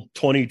single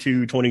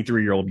 22,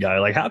 23-year-old guy?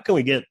 Like, how can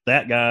we get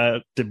that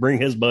guy to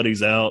bring his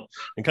buddies out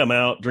and come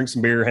out, drink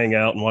some beer, hang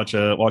out, and watch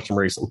some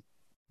racing?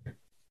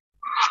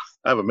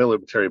 I have a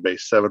military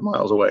base 7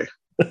 miles away,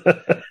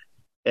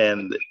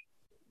 and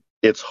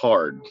it's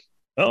hard.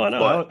 Oh, I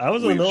know. I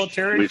was in the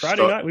military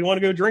Friday night. We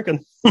want to go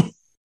drinking.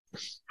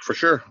 For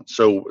sure.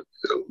 So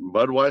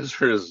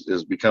Budweiser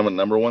is becoming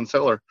number one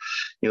seller.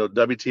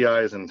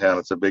 WTI is in town.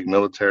 It's a big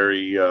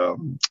military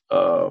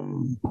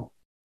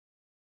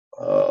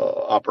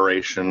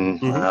operation.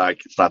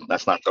 Mm-hmm.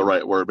 That's not the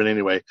right word, but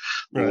anyway,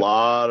 right. A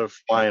lot of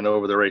flying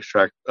over the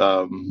racetrack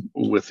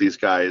with these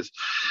guys.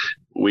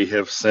 We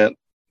have sent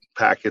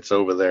packets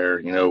over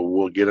there.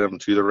 We'll get them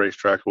to the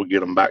racetrack. We'll get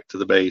them back to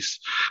the base.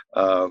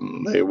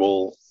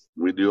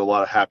 We do a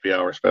lot of happy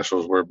hour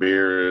specials where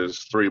beer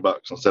is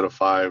 $3 instead of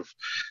 $5,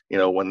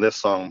 when this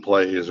song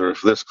plays, or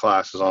if this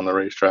class is on the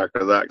racetrack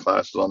or that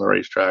class is on the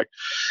racetrack.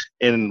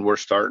 And we're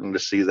starting to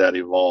see that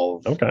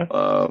evolve. Okay.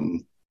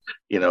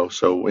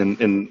 So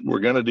we're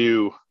going to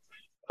do,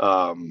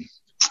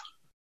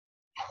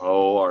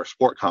 our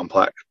sport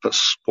compact.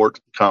 Let's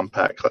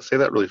say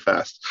that really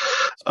fast.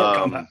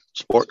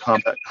 Sport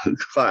compact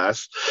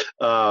class.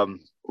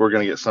 We're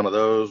going to get some of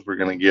those. We're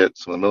going to get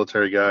some of the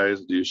military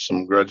guys, do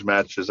some grudge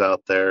matches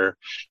out there,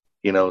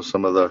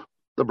 some of the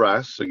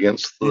brass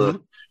against the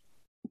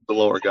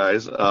lower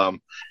guys.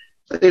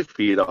 They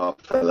feed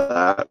off of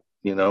that,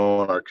 and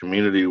our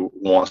community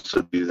wants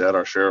to do that.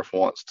 Our sheriff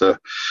wants to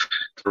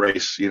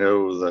race,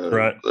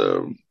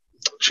 the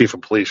chief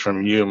of police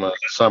from Yuma,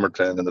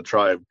 Somerton, and the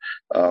tribe.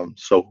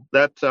 So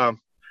that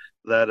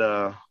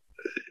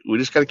we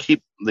just got to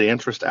keep the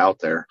interest out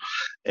there,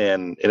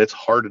 and it's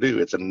hard to do.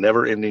 It's a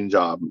never-ending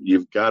job.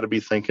 You've got to be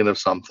thinking of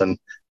something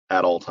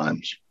at all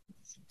times.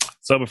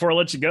 So before I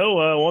let you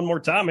go, one more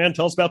time, man,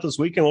 tell us about this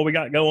weekend, what we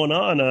got going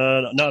on.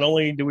 Not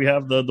only do we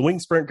have the wing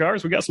sprint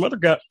cars, we got some other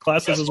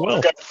classes as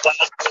well.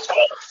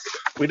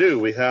 We do.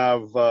 We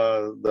have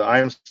the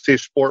IMC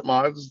Sport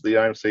mods, the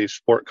IMC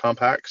Sport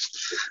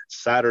compacts.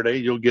 Saturday,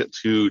 you'll get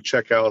to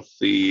check out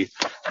the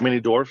mini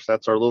dwarfs.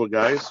 That's our little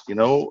guys.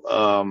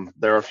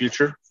 They're our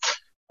future.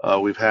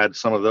 We've had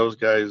some of those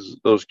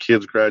those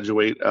kids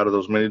graduate out of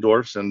those mini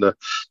dwarfs into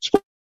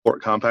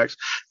sport compacts.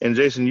 And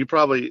Jason, I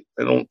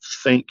don't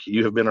think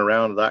you have been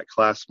around that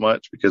class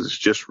much because it's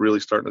just really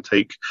starting to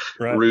take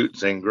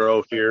roots and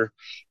grow here.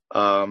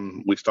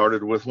 We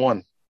started with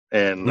one.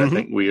 And I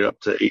think we're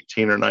up to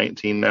 18 or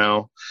 19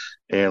 now,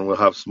 and we'll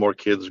have some more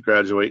kids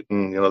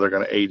graduating. They're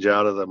going to age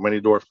out of the mini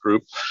dwarf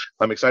group.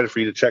 I'm excited for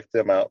you to check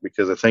them out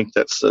because I think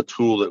that's a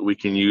tool that we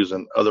can use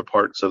in other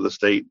parts of the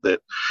state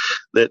that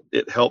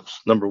it helps,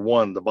 number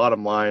one, the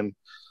bottom line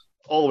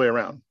all the way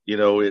around.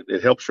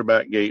 It helps your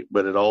back gate,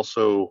 but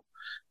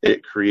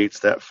it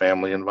creates that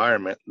family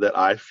environment that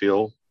I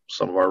feel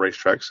some of our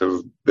racetracks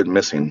have been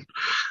missing.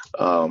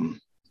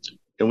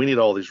 And we need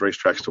all these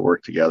racetracks to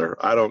work together.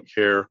 I don't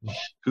care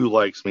who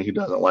likes me, who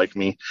doesn't like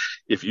me.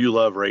 If you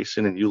love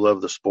racing and you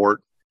love the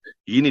sport,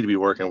 you need to be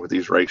working with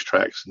these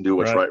racetracks and do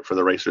what's right for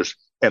the racers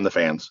and the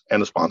fans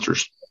and the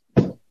sponsors.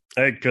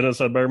 Hey, couldn't have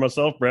said better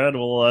myself, Brad.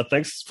 Well,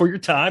 thanks for your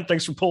time.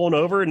 Thanks for pulling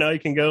over. Now you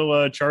can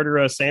go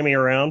charter Sammy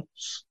around a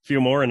few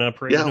more and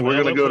parade. Yeah,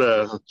 we're going to go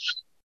to.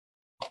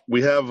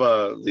 We have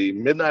the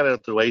Midnight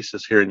at the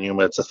Oasis here in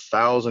Yuma. It's a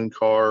 1,000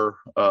 car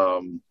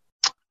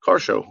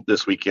show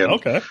this weekend.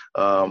 Okay.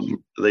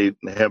 They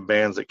have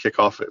bands that kick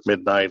off at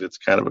midnight. It's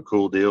kind of a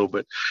cool deal,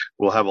 but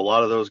we'll have a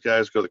lot of those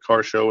guys go to the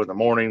car show in the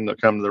morning. They'll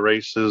come to the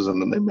races,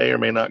 and then they may or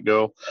may not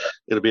go.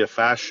 It'll be a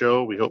fast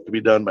show. We hope to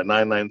be done by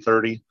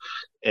 9:30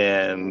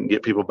 and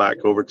get people back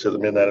over to the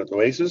Midnight at the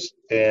Oasis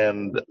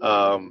and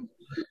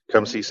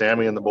come see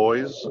Sammy and the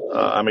boys.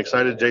 I'm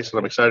excited, Jason.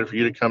 I'm excited for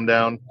you to come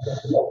down.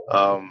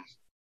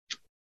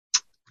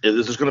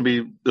 This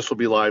will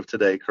be live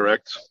today,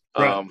 correct?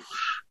 Right.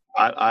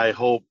 I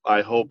hope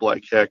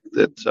like heck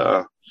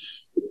that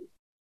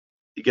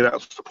you get out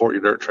and support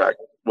your dirt track,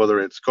 whether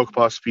it's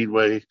Cocopah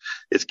Speedway,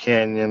 it's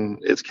Canyon,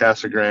 it's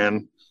Casa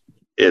Grande,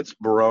 it's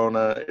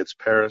Verona, it's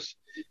Paris.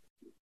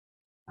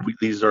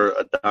 These are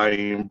a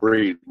dying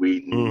breed.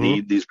 We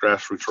need these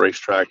grassroots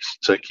racetracks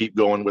to keep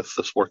going with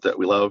the sport that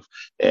we love.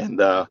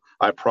 And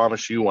I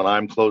promise you, when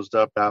I'm closed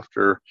up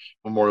after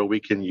Memorial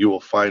Weekend, you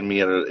will find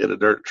me at a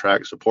dirt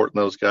track supporting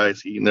those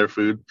guys, eating their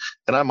food,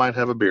 and I might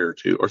have a beer or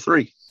two or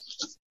three.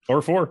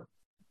 Or 4.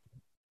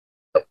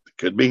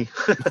 Could be.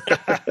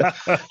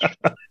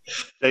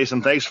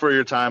 Jason, thanks for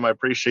your time. I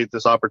appreciate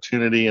this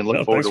opportunity and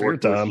look forward to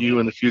working with you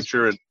in the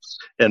future.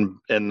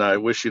 And I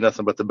wish you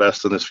nothing but the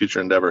best in this future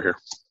endeavor here.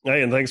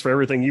 Hey, and thanks for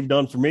everything you've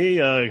done for me,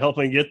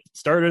 helping get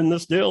started in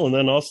this deal, and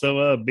then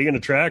also being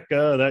a track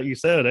that you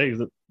said, hey,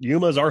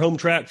 Yuma is our home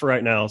track for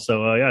right now.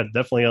 So, yeah,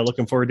 definitely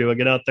looking forward to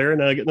getting out there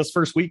and getting this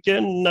first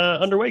weekend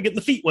underway, getting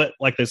the feet wet,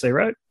 like they say,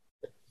 right?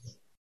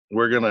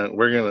 We're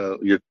gonna.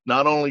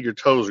 Not only your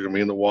toes are gonna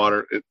be in the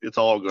water, it's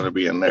all gonna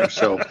be in there.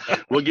 So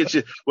we'll get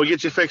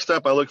you fixed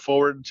up. I look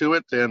forward to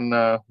it, and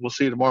we'll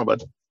see you tomorrow,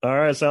 bud. All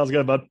right, sounds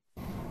good, bud.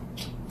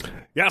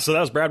 Yeah, so that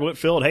was Brad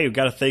Whitfield. Hey, we've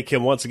got to thank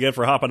him once again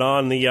for hopping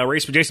on the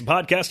Race with Jason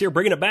podcast here,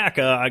 bringing it back.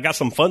 I got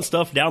some fun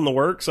stuff down the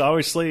works.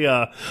 Obviously,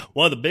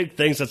 one of the big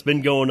things that's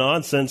been going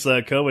on since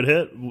COVID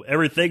hit,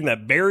 everything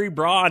that Barry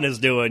Braun is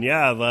doing.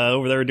 Yeah,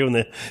 over there doing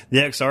the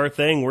XR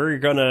thing. We're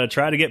going to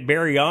try to get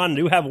Barry on.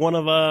 Do have one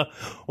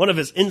of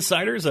his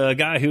insiders, a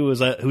guy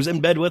who's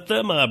in bed with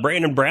them,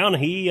 Brandon Brown.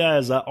 He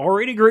is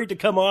already agreed to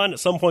come on at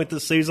some point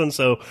this season,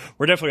 so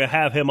we're definitely going to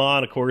have him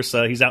on. Of course,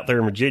 he's out there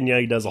in Virginia.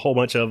 He does a whole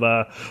bunch of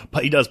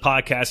he does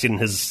podcasting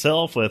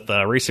himself with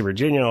Racing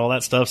Virginia and all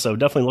that stuff. So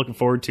definitely looking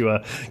forward to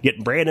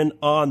getting Brandon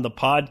on the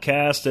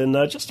podcast and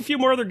just a few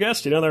more other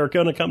guests, that are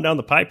going to come down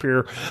the pipe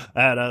here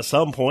at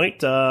some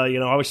point.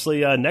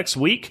 Obviously next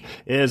week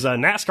is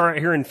NASCAR out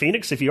here in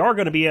Phoenix. If you are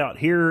going to be out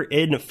here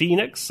in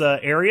Phoenix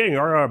area, you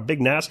are a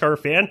big NASCAR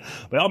fan,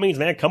 by all means,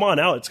 man, come on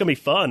out. It's going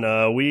to be fun.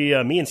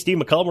 Me and Steve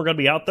McCullum, we're going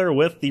to be out there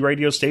with the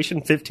radio station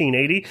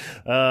 1580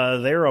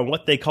 there on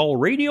what they call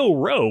Radio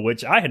Row,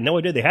 which I had no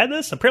idea they had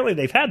this. Apparently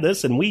they've had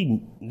this and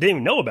we didn't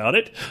even know about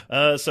it.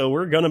 So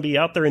we're going to be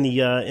out there in the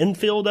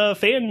infield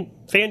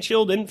fan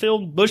shield,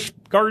 infield, Busch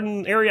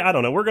Garden area. I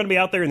don't know. We're going to be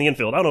out there in the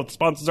infield. I don't know what the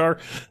sponsors are.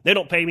 They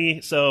don't pay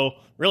me, so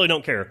really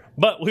don't care.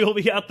 But we will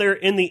be out there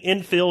in the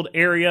infield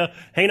area,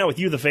 hanging out with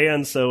you, the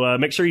fans. So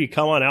make sure you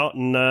come on out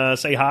and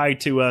say hi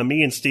to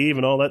me and Steve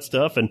and all that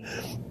stuff. And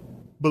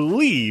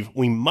believe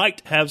we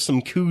might have some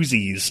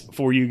koozies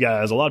for you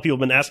guys. A lot of people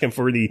have been asking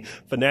for the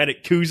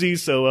Fanatic koozies,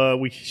 so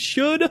we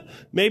should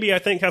maybe, I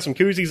think, have some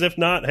koozies. If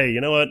not, hey, you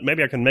know what?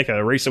 Maybe I can make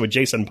a Racing with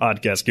Jason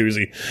podcast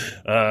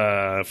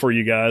koozie for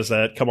you guys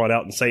that come on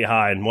out and say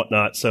hi and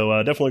whatnot. So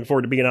definitely looking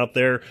forward to being out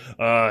there.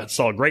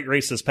 Saw a great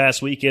race this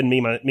past weekend. Me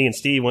and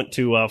Steve went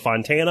to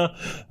Fontana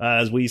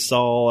as we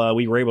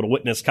were able to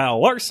witness Kyle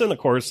Larson, of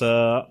course,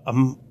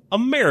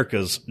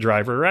 America's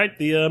driver, right?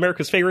 The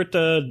America's favorite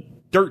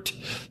dirt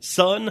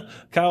son,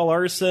 Kyle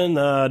Larson.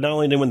 Not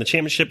only did he win the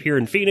championship here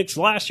in Phoenix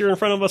last year in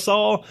front of us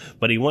all,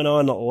 but he went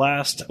on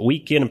last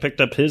weekend and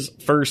picked up his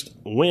first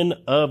win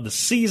of the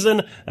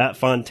season at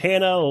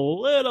Fontana. A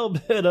little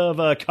bit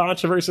of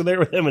controversy there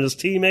with him and his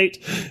teammate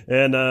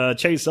and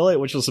Chase Elliott,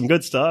 which was some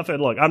good stuff. And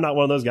look, I'm not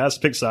one of those guys to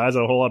pick sides.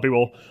 A whole lot of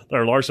people that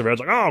are Larson fans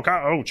like,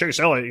 oh, Chase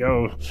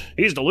Elliott,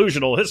 he's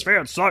delusional. His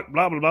fans suck,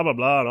 blah, blah, blah, blah,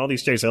 blah. And all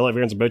these Chase Elliott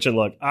fans are bitching.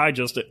 Look, I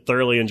just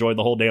thoroughly enjoyed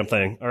the whole damn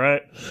thing. All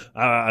right.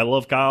 I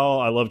love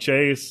Kyle. I love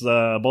Chase,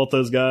 both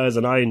those guys,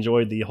 and I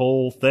enjoyed the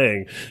whole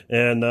thing.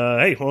 And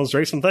hey, well, let's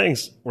race some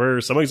things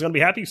where somebody's going to be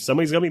happy,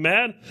 somebody's going to be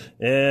mad.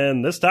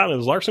 And this time it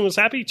was Larson was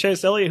happy,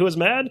 Chase Elliott who was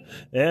mad,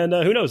 and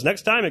who knows,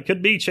 next time it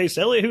could be Chase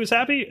Elliott who's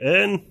happy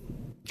and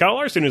Kyle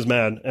Larson is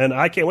mad, and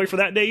I can't wait for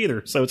that day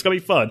either. So it's gonna be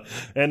fun.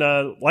 And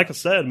like I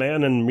said,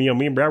 man, and me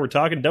and Brad were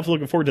talking. Definitely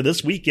looking forward to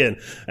this weekend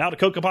out at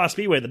Cocopah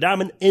Speedway, the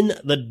Diamond in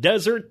the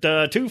Desert.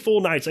 2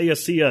 full nights,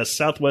 ASC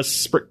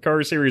Southwest Sprint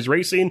Car Series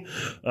racing.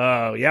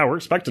 Yeah, we're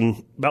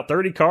expecting about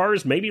 30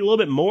 cars, maybe a little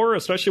bit more,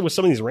 especially with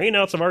some of these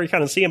rainouts I've already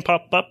kind of seen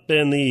pop up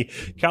in the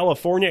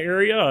California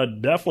area.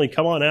 Definitely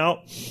come on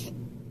out.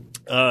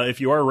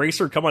 If you are a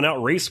racer, come on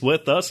out, race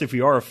with us. If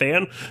you are a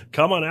fan,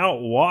 come on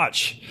out,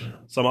 watch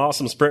some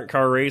awesome sprint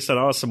car racing,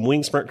 awesome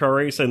wing sprint car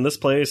racing. This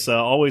place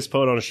always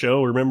put on a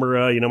show.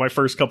 Remember, my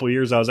first couple of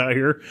years I was out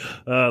here,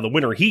 the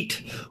Winter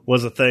Heat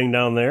was a thing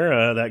down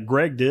there that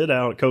Greg did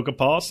out at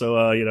Kokopaw.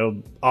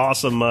 So,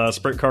 awesome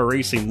sprint car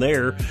racing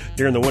there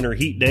during the Winter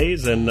Heat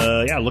days. And,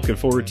 looking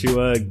forward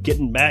to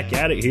getting back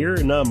at it here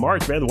in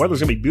March, man. The weather's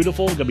going to be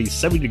beautiful. It's going to be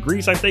 70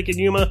 degrees, I think, in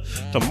Yuma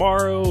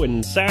tomorrow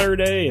and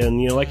Saturday.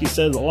 And, like you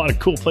said, a lot of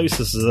cool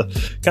places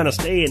to kind of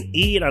stay and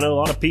eat. I know a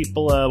lot of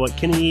people,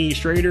 Kenny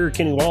Schrader,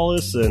 Kenny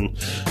Wallace, and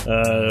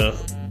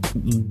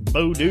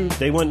Bo Duke,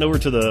 they went over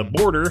to the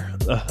border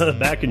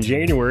back in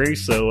January,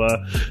 so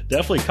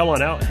definitely come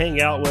on out,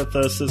 hang out with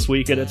us this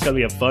weekend. It's going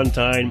to be a fun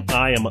time.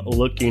 I am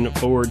looking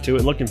forward to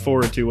it, looking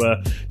forward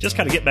to just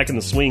kind of get back in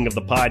the swing of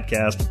the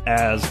podcast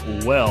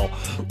as well.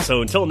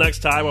 So until next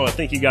time, I want to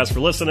thank you guys for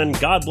listening.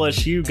 God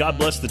bless you, God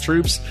bless the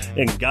troops,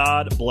 and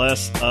God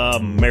bless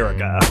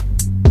America.